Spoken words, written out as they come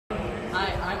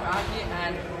I'm Aki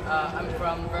and I'm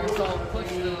from Versal Push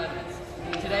the Limits.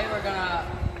 Today we're gonna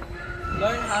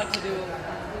learn how to do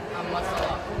a muscle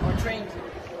up or train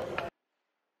to.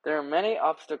 There are many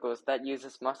obstacles that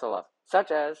uses muscle up,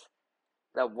 such as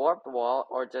the warped wall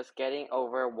or just getting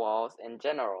over walls in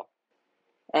general.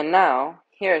 And now,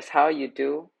 here's how you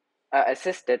do an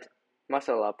assisted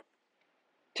muscle up.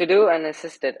 To do an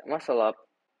assisted muscle up,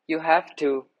 you have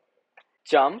to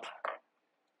jump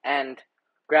and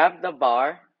grab the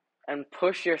bar and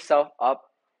push yourself up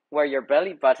where your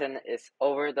belly button is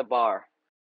over the bar.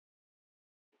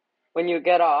 When you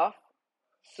get off,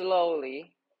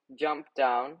 slowly jump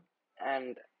down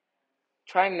and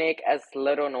try make as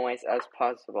little noise as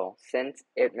possible since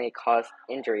it may cause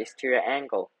injuries to your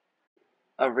ankle.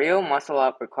 A real muscle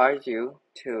up requires you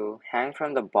to hang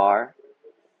from the bar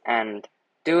and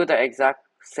do the exact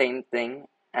same thing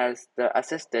as the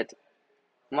assisted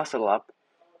muscle up,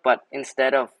 but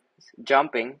instead of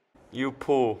jumping, you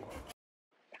pull.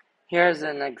 here's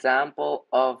an example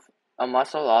of a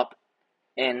muscle up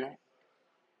in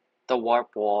the warp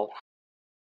wall.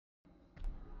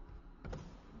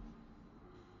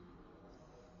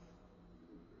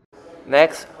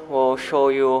 Next, we'll show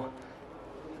you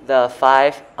the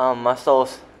 5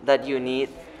 muscles that you need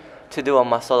to do a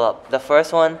muscle up. The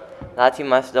first one,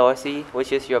 latissimus dorsi,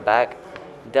 which is your back,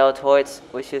 deltoids,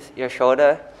 which is your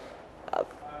shoulder,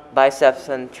 biceps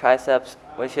and triceps,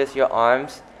 which is your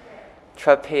arms,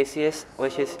 trapezius,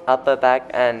 which is upper back,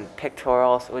 and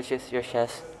pectorals, which is your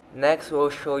chest. Next, we'll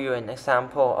show you an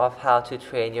example of how to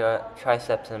train your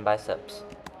triceps and biceps.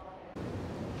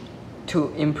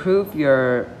 To improve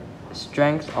your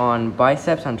strength on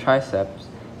biceps and triceps,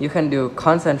 you can do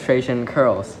concentration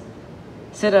curls.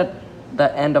 Sit at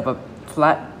the end of a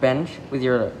flat bench with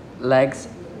your legs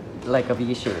like a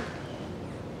V shape.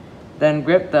 Then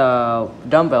grip the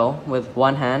dumbbell with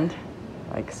one hand,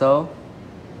 like so,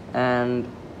 and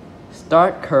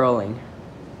start curling.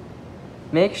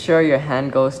 Make sure your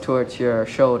hand goes towards your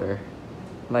shoulder,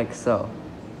 like so.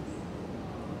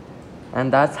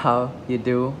 And that's how you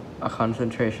do a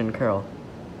concentration curl.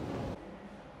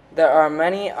 There are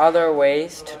many other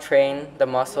ways to train the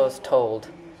muscles told,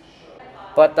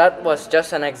 but that was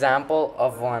just an example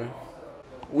of one.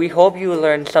 We hope you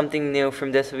learned something new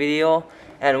from this video,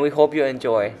 and we hope you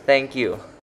enjoy. Thank you.